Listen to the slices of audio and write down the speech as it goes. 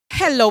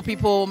Hello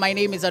people, my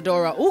name is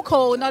Adora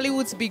Uko,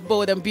 Nollywood's big,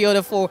 bold and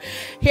beautiful.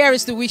 Here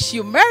is to wish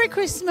you Merry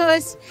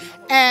Christmas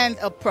and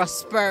a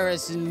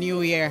prosperous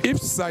New Year. If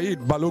Said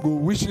Balogun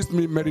wishes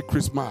me Merry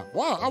Christmas,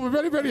 wow, I'm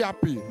very, very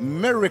happy.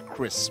 Merry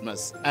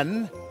Christmas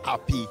and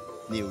Happy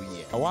New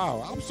Year.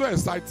 Wow, I'm so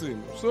excited,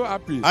 so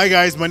happy. Hi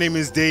guys, my name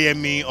is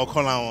Deyemi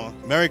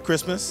Okolawon. Merry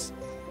Christmas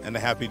and a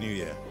Happy New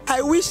Year.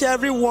 I wish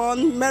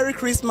everyone Merry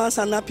Christmas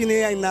and Happy New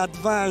Year in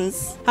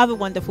advance. Have a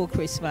wonderful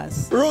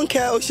Christmas. Ronke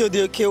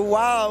Oshodioke,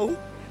 wow.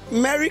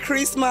 Merry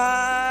Christmas.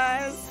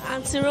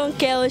 Auntie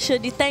Ronke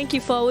Oshodi, thank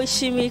you for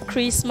wishing me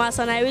Christmas,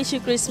 and I wish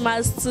you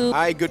Christmas too.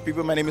 Hi, good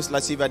people. My name is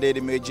Latif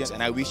Adedimeji,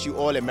 and I wish you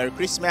all a Merry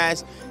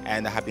Christmas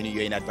and a Happy New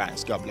Year in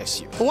advance. God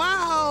bless you.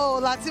 Wow,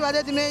 Latif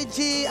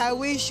Adedimeji, I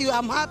wish you,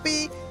 I'm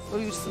happy for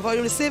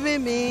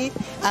receiving me.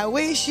 I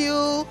wish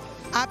you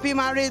happy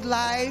married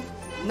life.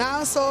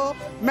 Now, so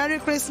Merry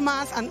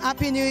Christmas and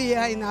Happy New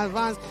Year in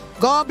advance.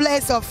 God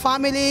bless your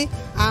family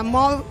and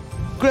more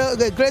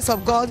the grace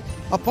of God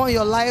upon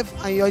your life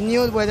and your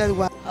new wedded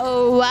wife.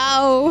 Oh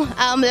wow,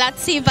 I'm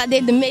Latif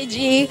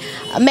Adedimeji.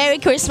 Merry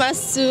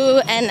Christmas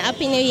too and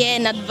Happy New Year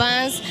in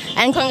advance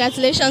and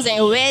congratulations on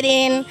your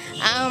wedding.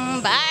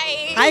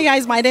 Bye. Hi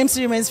guys, my name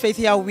remains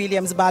Faithia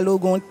Williams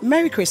Balogun.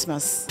 Merry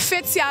Christmas.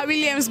 Faithia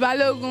Williams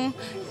Balogun.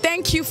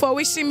 Thank you for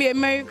wishing me a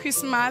Merry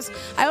Christmas.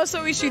 I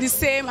also wish you the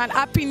same and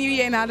Happy New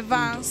Year in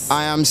advance.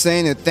 I am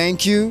saying a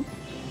thank you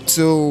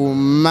to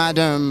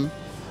Madam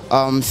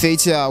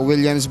Faithia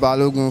Williams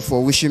Balogun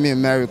for wishing me a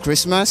Merry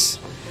Christmas.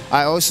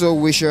 I also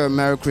wish her a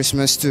Merry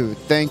Christmas too.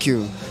 Thank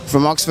you.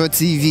 From Oxford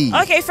TV.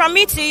 Okay, from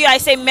me to you, I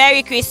say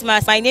Merry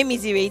Christmas. My name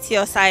is Ireti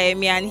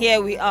Osayemi, and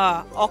here we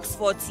are,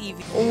 Oxford TV.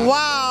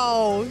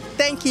 Wow,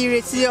 thank you,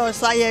 Ireti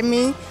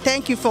Osayemi.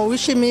 Thank you for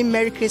wishing me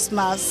Merry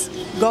Christmas.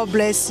 God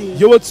bless you.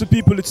 Yo, what's up,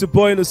 people? It's your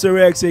boy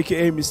Noserex,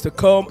 aka Mr.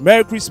 Com.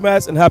 Merry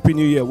Christmas and Happy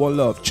New Year. One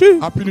love. Cheers.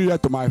 Happy New Year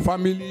to my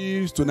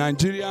families, to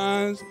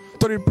Nigerians,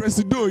 to the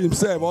President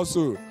himself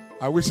also.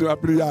 I wish you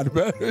Happy New Year.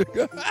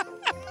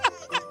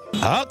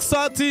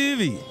 Oxford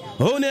TV.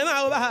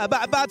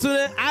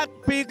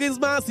 Happy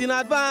Christmas in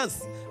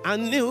advance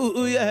and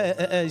New Year.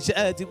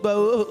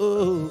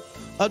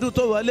 Ọdún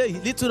tó wọlé yìí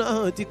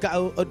lítúná ti ka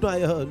ọdún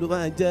ayọ̀ ló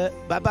máa jẹ́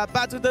bàbá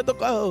Bátúndé tó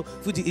kọ́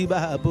fújì ibà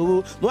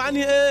àbòwò mo wá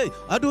ní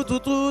ọdún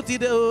tuntun ti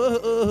dé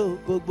o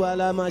gbogbo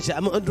alámọ̀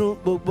ṣàmọ́dún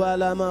gbogbo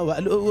alámọ̀ wà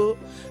lówó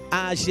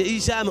àṣẹ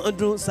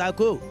ìṣàmọ́dún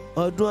ṣàkó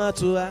ọdún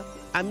àtúwá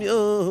àmì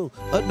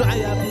ọdún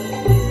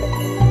àyàbò.